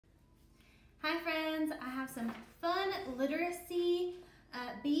Hi friends, I have some fun literacy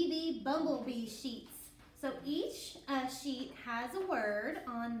BB Bumblebee sheets. So each sheet has a word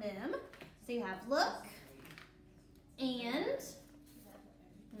on them. So you have look and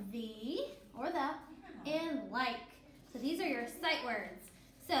the and like. So these are your sight words.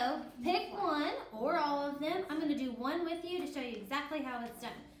 So pick one or all of them. I'm going to do one with you to show you exactly how it's done.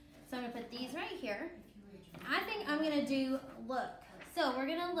 So I'm going to put these right here. I think I'm going to do look. So we're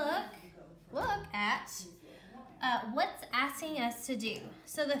going to look at what's asking us to do.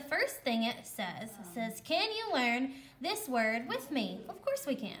 So the first thing it says, can you learn this word with me? Of course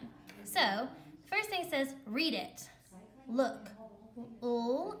we can. So first thing it says, read it. Look.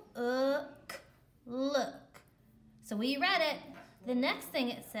 Look. So we read it. The next thing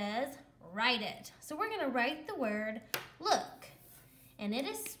it says, write it. So we're going to write the word look. And it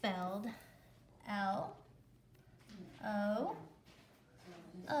is spelled L-O-O-K.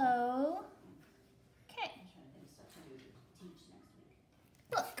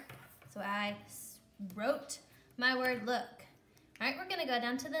 Look. So I wrote my word look. All right, we're going to go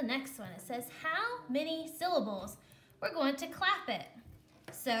down to the next one. It says, how many syllables? We're going to clap it.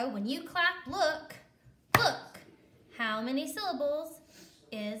 So when you clap look, look. How many syllables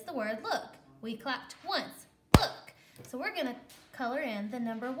is the word look? We clapped once, look. So we're going to color in the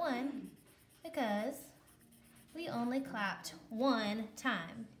number 1 because we only clapped one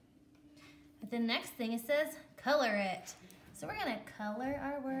time. But the next thing it says, color it. So we're going to color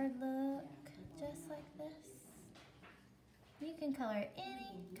our word look just like this. You can color it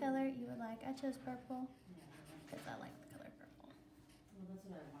any color you would like. I chose purple because I like the color purple.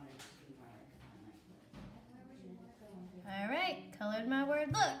 All right, colored my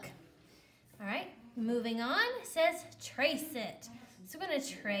word look. All right, moving on, it says trace it. So we're going to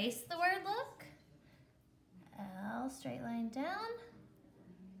trace the word look. L, straight line down.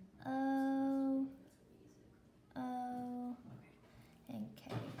 O, O, and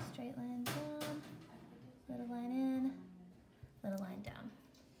K, straight line down. Little line in, little line down.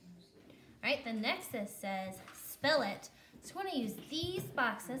 All right, the next it says spell it. So we're going to use these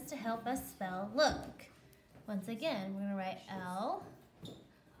boxes to help us spell look. Once again, we're going to write L,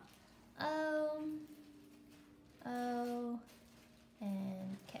 O, O,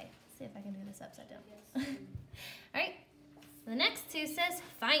 and K. Let's see if I can do this upside down. All right. The next two says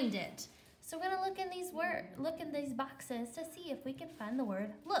find it. So we're going to look in these boxes to see if we can find the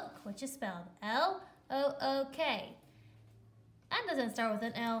word look, which is spelled L-O-O-K. That doesn't start with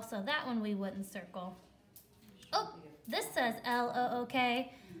an L, so that one we wouldn't circle. Oh, this says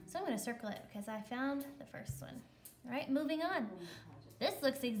L-O-O-K. So I'm going to circle it because I found the first one. All right, moving on. This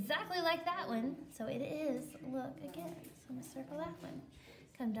looks exactly like that one, so it is look again. So I'm going to circle that one.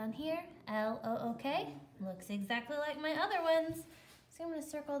 Come down here, L-O-O-K. Looks exactly like my other ones. So I'm going to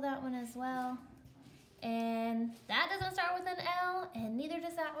circle that one as well. And that doesn't start with an L, and neither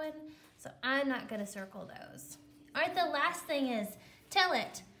does that one. So I'm not going to circle those. All right, the last thing is tell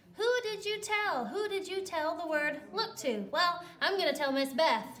it. Who did you tell? Who did you tell the word look to? Well, I'm going to tell Miss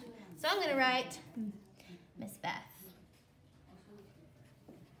Beth. So I'm going to write Miss Beth.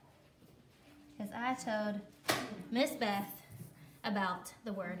 Because I told Miss Beth about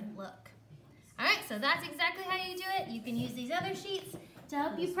the word look. All right, so that's exactly how you do it. You can use these other sheets to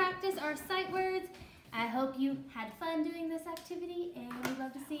help you practice our sight words. I hope you had fun doing this activity, and we'd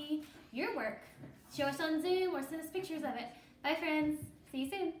love to see your work. Show us on Zoom or send us pictures of it. Bye, friends. See you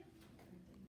soon.